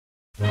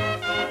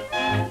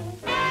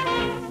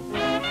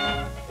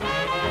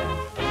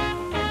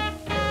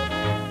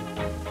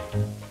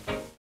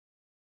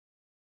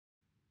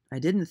I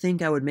didn't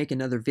think I would make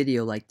another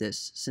video like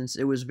this, since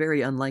it was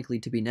very unlikely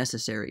to be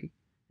necessary,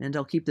 and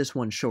I'll keep this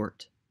one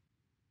short.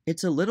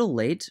 It's a little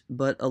late,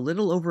 but a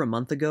little over a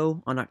month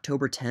ago, on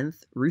October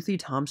 10th, Ruthie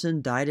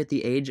Tompson died at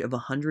the age of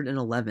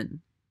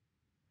 111.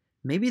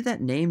 Maybe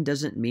that name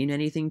doesn't mean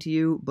anything to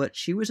you, but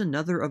she was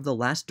another of the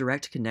last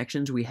direct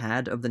connections we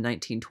had of the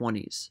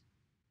 1920s.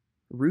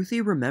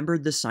 Ruthie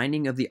remembered the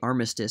signing of the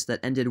armistice that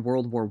ended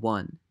World War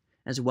I,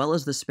 as well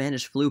as the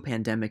Spanish flu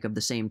pandemic of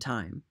the same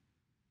time.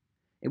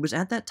 It was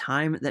at that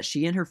time that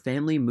she and her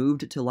family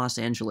moved to Los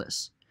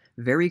Angeles,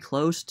 very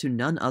close to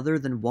none other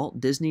than Walt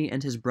Disney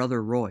and his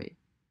brother Roy.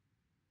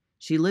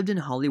 She lived in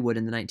Hollywood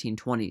in the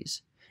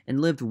 1920s,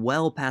 and lived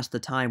well past the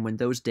time when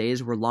those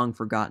days were long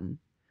forgotten,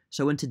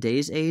 so in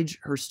today's age,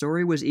 her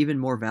story was even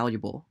more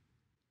valuable.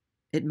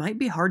 It might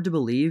be hard to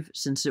believe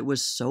since it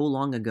was so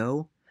long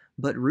ago,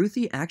 but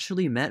Ruthie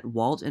actually met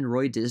Walt and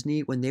Roy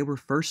Disney when they were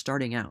first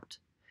starting out,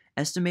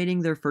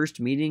 estimating their first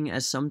meeting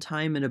as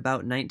sometime in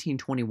about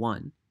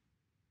 1921.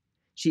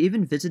 She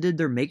even visited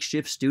their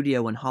makeshift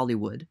studio in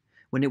Hollywood,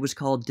 when it was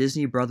called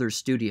Disney Brothers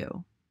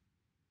Studio.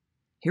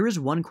 Here is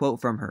one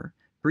quote from her,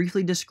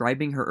 briefly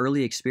describing her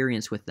early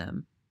experience with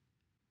them.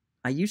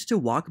 "I used to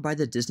walk by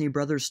the Disney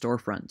Brothers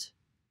storefront.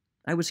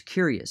 I was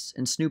curious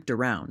and snooped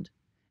around,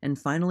 and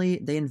finally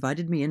they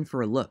invited me in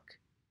for a look.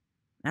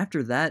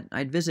 After that,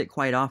 I'd visit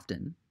quite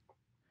often.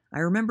 I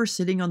remember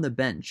sitting on the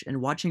bench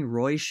and watching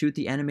Roy shoot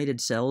the animated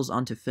cells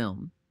onto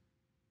film.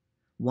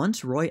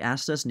 Once Roy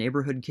asked us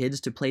neighborhood kids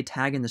to play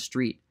tag in the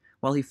street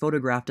while he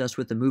photographed us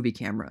with the movie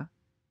camera.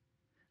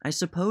 I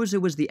suppose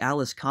it was the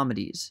Alice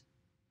comedies.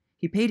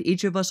 He paid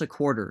each of us a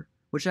quarter,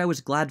 which I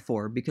was glad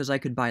for because I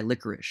could buy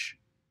licorice."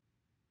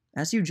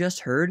 As you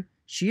just heard,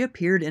 she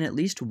appeared in at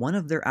least one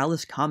of their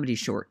Alice comedy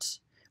shorts,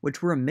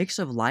 which were a mix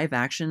of live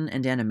action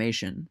and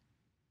animation.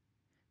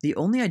 The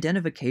only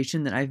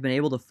identification that I've been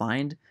able to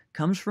find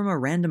comes from a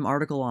random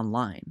article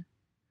online.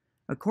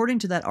 According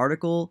to that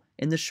article,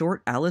 in the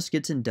short Alice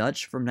Gets in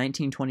Dutch from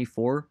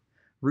 1924,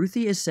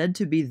 Ruthie is said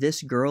to be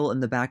this girl in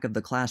the back of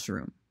the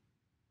classroom.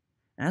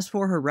 As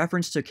for her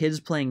reference to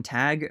kids playing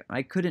tag,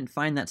 I couldn't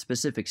find that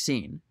specific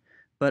scene,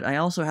 but I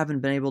also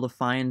haven't been able to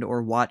find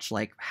or watch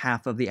like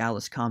half of the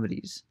Alice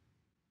comedies.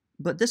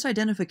 But this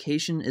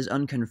identification is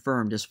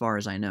unconfirmed as far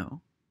as I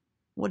know.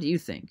 What do you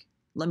think?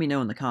 Let me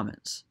know in the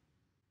comments.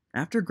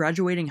 After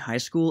graduating high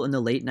school in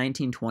the late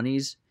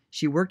 1920s,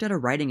 she worked at a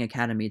writing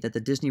academy that the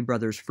Disney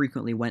brothers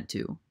frequently went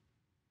to.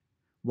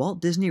 Walt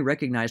Disney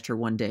recognized her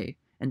one day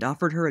and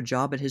offered her a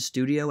job at his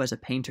studio as a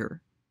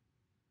painter.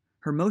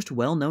 Her most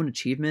well-known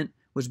achievement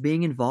was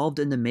being involved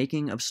in the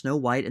making of Snow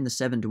White and the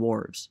Seven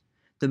Dwarfs,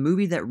 the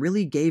movie that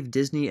really gave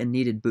Disney a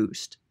needed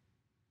boost.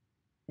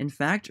 In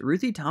fact,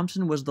 Ruthie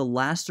Tompson was the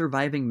last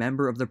surviving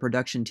member of the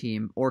production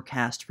team or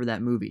cast for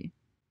that movie.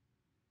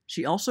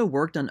 She also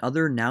worked on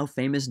other now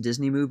famous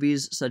Disney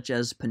movies such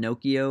as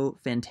Pinocchio,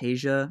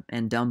 Fantasia,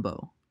 and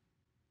Dumbo.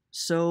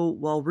 So,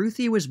 while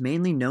Ruthie was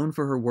mainly known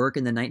for her work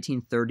in the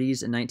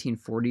 1930s and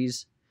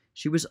 1940s,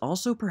 she was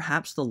also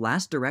perhaps the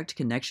last direct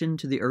connection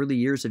to the early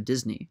years of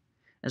Disney,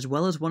 as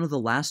well as one of the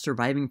last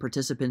surviving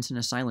participants in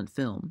a silent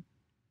film.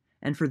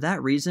 And for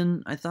that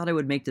reason, I thought I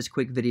would make this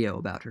quick video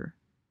about her.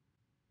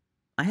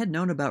 I had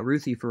known about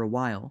Ruthie for a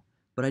while,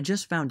 but I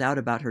just found out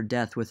about her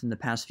death within the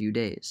past few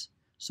days,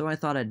 so I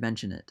thought I'd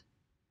mention it.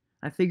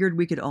 I figured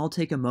we could all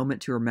take a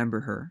moment to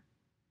remember her.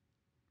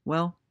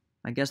 Well,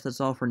 I guess that's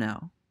all for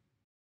now.